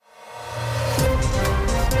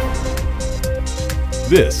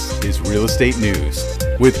This is Real Estate News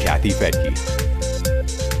with Kathy Fettke.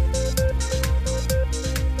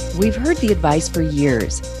 We've heard the advice for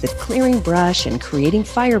years that clearing brush and creating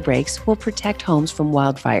fire breaks will protect homes from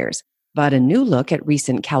wildfires. But a new look at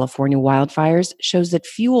recent California wildfires shows that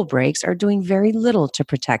fuel breaks are doing very little to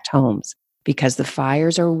protect homes because the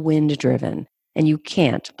fires are wind-driven and you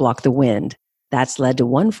can't block the wind. That's led to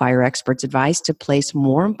one fire expert's advice to place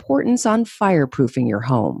more importance on fireproofing your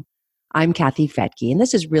home. I'm Kathy Fettke, and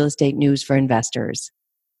this is Real Estate News for Investors.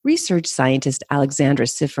 Research scientist Alexandra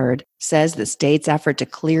Sifford says the state's effort to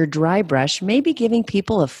clear dry brush may be giving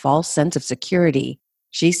people a false sense of security.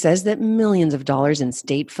 She says that millions of dollars in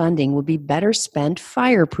state funding would be better spent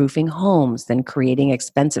fireproofing homes than creating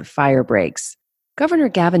expensive fire breaks. Governor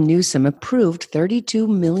Gavin Newsom approved $32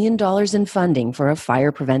 million in funding for a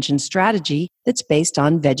fire prevention strategy that's based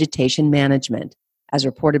on vegetation management. As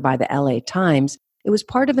reported by the LA Times, it was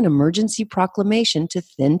part of an emergency proclamation to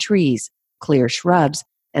thin trees, clear shrubs,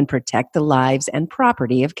 and protect the lives and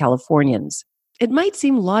property of Californians. It might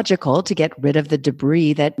seem logical to get rid of the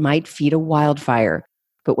debris that might feed a wildfire,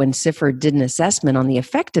 but when Sifford did an assessment on the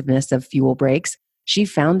effectiveness of fuel breaks, she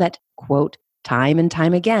found that, quote, time and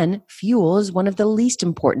time again, fuel is one of the least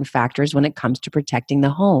important factors when it comes to protecting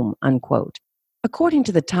the home, unquote. According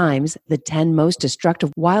to the Times, the 10 most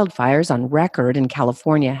destructive wildfires on record in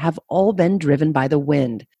California have all been driven by the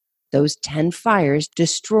wind. Those 10 fires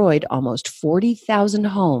destroyed almost 40,000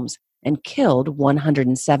 homes and killed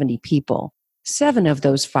 170 people. 7 of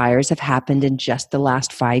those fires have happened in just the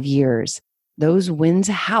last 5 years. Those winds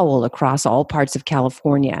howl across all parts of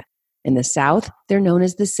California. In the south, they're known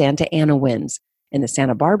as the Santa Ana winds. In the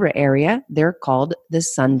Santa Barbara area, they're called the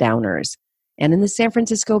Sundowners. And in the San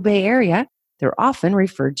Francisco Bay Area, they're often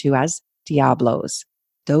referred to as Diablos.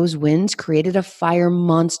 Those winds created a fire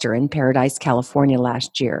monster in Paradise, California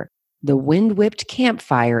last year. The wind-whipped Camp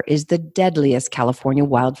Fire is the deadliest California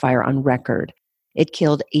wildfire on record. It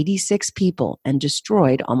killed 86 people and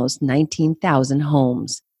destroyed almost 19,000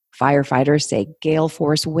 homes. Firefighters say gale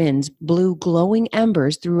force winds blew glowing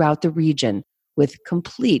embers throughout the region, with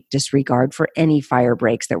complete disregard for any fire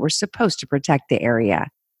breaks that were supposed to protect the area.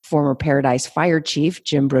 Former Paradise Fire Chief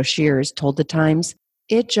Jim Broshears told the Times,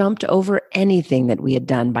 "It jumped over anything that we had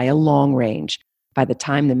done by a long range. By the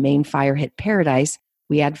time the main fire hit Paradise,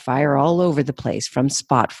 we had fire all over the place from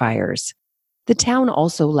spot fires." The town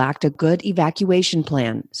also lacked a good evacuation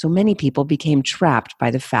plan, so many people became trapped by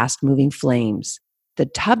the fast-moving flames. The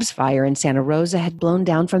Tubbs Fire in Santa Rosa had blown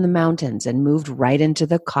down from the mountains and moved right into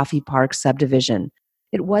the Coffee Park subdivision.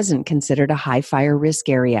 It wasn't considered a high fire risk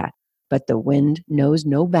area, but the wind knows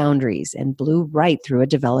no boundaries and blew right through a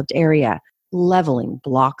developed area, leveling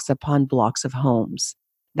blocks upon blocks of homes.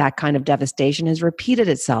 That kind of devastation has repeated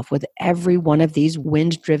itself with every one of these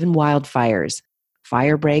wind-driven wildfires.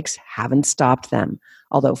 Fire breaks haven't stopped them,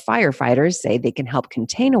 although firefighters say they can help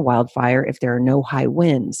contain a wildfire if there are no high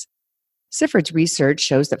winds. Sifford's research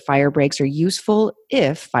shows that fire breaks are useful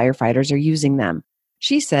if firefighters are using them.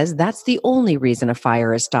 She says that's the only reason a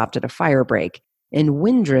fire is stopped at a fire break. In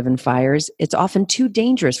wind-driven fires, it's often too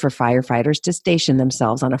dangerous for firefighters to station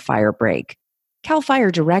themselves on a fire break. CAL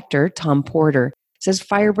FIRE Director Tom Porter says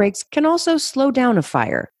fire breaks can also slow down a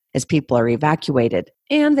fire as people are evacuated,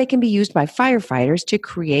 and they can be used by firefighters to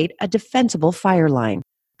create a defensible fire line.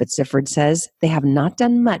 But Sifford says they have not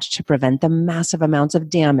done much to prevent the massive amounts of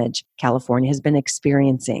damage California has been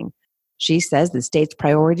experiencing. She says the state's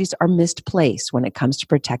priorities are misplaced when it comes to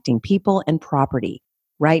protecting people and property.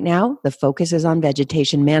 Right now, the focus is on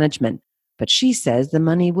vegetation management, but she says the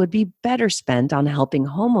money would be better spent on helping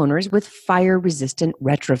homeowners with fire-resistant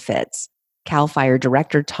retrofits. CAL FIRE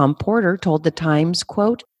Director Tom Porter told the Times,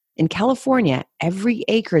 quote, "In California, every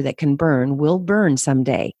acre that can burn will burn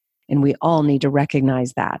someday, and we all need to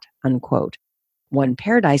recognize that," unquote. One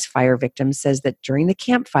Paradise Fire victim says that during the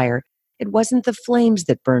campfire, it wasn't the flames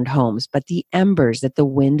that burned homes, but the embers that the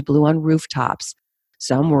wind blew on rooftops.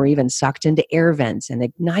 Some were even sucked into air vents and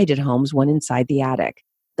ignited homes when inside the attic.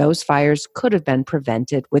 Those fires could have been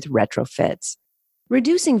prevented with retrofits.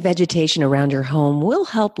 Reducing vegetation around your home will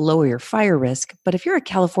help lower your fire risk, but if you're a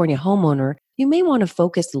California homeowner, you may want to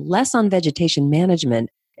focus less on vegetation management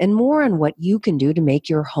and more on what you can do to make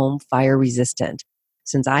your home fire resistant.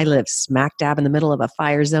 Since I live smack dab in the middle of a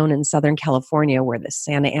fire zone in Southern California where the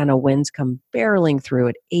Santa Ana winds come barreling through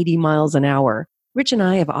at 80 miles an hour, Rich and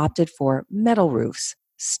I have opted for metal roofs,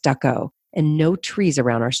 stucco, and no trees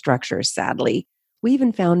around our structures, sadly. We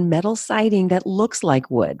even found metal siding that looks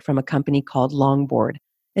like wood from a company called Longboard.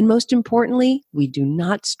 And most importantly, we do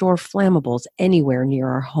not store flammables anywhere near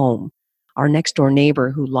our home. Our next door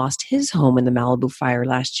neighbor who lost his home in the Malibu fire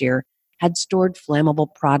last year had stored flammable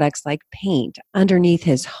products like paint underneath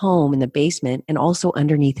his home in the basement and also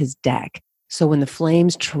underneath his deck. So when the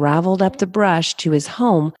flames traveled up the brush to his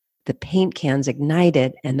home, the paint cans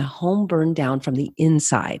ignited and the home burned down from the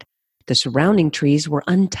inside. The surrounding trees were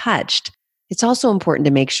untouched. It's also important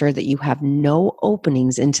to make sure that you have no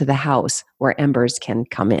openings into the house where embers can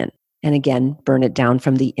come in. And again, burn it down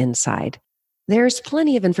from the inside. There's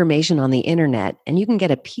plenty of information on the internet, and you can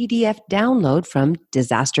get a PDF download from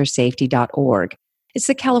disastersafety.org. It's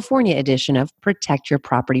the California edition of Protect Your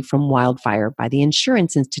Property from Wildfire by the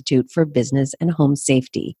Insurance Institute for Business and Home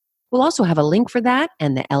Safety. We'll also have a link for that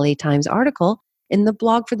and the LA Times article in the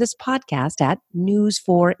blog for this podcast at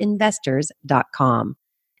newsforinvestors.com.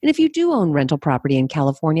 And if you do own rental property in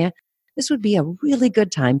California, this would be a really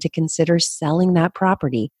good time to consider selling that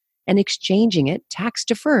property and exchanging it tax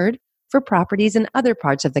deferred for properties in other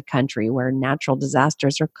parts of the country where natural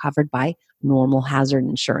disasters are covered by normal hazard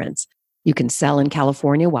insurance. You can sell in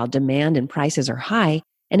California while demand and prices are high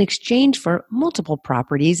and exchange for multiple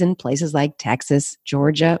properties in places like Texas,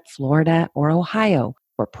 Georgia, Florida, or Ohio,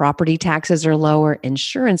 where property taxes are lower,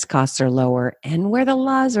 insurance costs are lower, and where the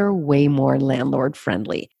laws are way more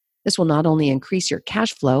landlord-friendly. This will not only increase your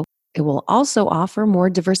cash flow, it will also offer more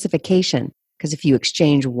diversification. Because if you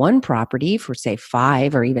exchange one property for, say,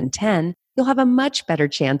 5 or even 10, you'll have a much better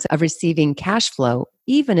chance of receiving cash flow,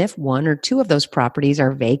 even if 1 or 2 of those properties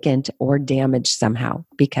are vacant or damaged somehow,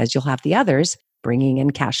 because you'll have the others bringing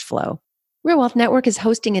in cash flow. Real Wealth Network is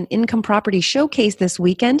hosting an income property showcase this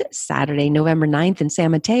weekend, Saturday, November 9th in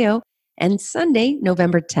San Mateo, and Sunday,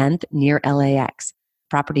 November 10th near LAX.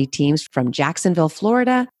 Property teams from Jacksonville,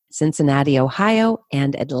 Florida, Cincinnati, Ohio,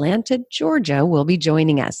 and Atlanta, Georgia will be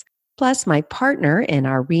joining us. Plus, my partner in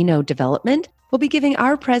our Reno development will be giving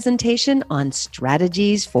our presentation on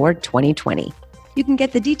strategies for 2020. You can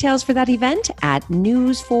get the details for that event at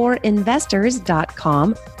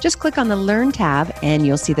newsforinvestors.com. Just click on the Learn tab and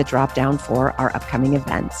you'll see the drop down for our upcoming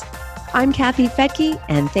events. I'm Kathy Fettke,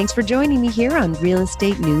 and thanks for joining me here on Real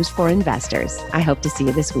Estate News for Investors. I hope to see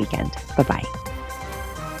you this weekend. Bye-bye.